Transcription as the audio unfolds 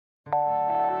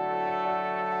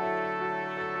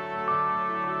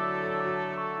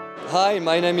Hi,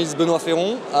 my name is Benoît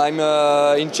Ferron. I'm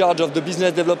in charge of the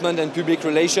business development and public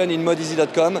relations in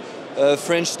Modizy.com, a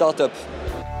French startup.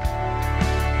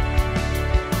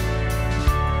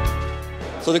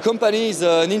 So the company is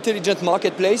an intelligent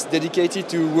marketplace dedicated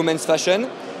to women's fashion.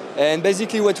 And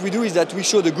basically what we do is that we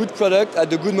show the good product at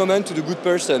the good moment to the good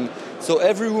person. So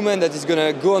every woman that is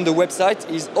going to go on the website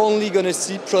is only going to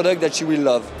see product that she will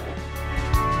love.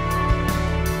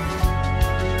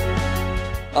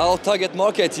 Our target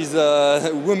market is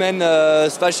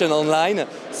women's fashion online,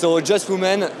 so just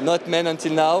women, not men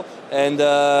until now, and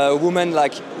women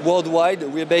like worldwide.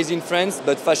 We're based in France,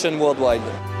 but fashion worldwide.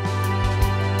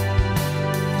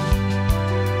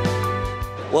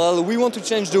 Well, we want to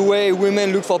change the way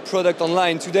women look for product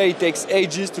online. Today it takes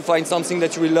ages to find something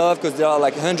that you will love because there are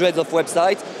like hundreds of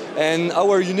websites, and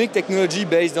our unique technology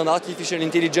based on artificial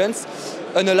intelligence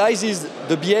analyzes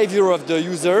the behavior of the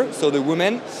user, so the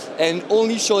woman, and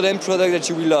only show them product that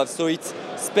you will love. So it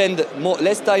spend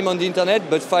less time on the internet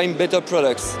but find better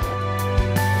products.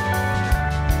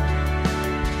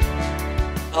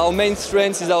 Our main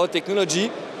strength is our technology,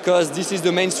 because this is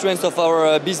the main strength of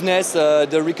our business,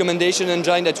 the recommendation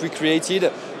engine that we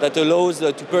created that allows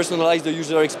to personalize the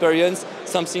user experience,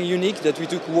 something unique that we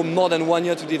took more than 1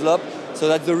 year to develop. So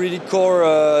that's the really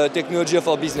core technology of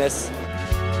our business.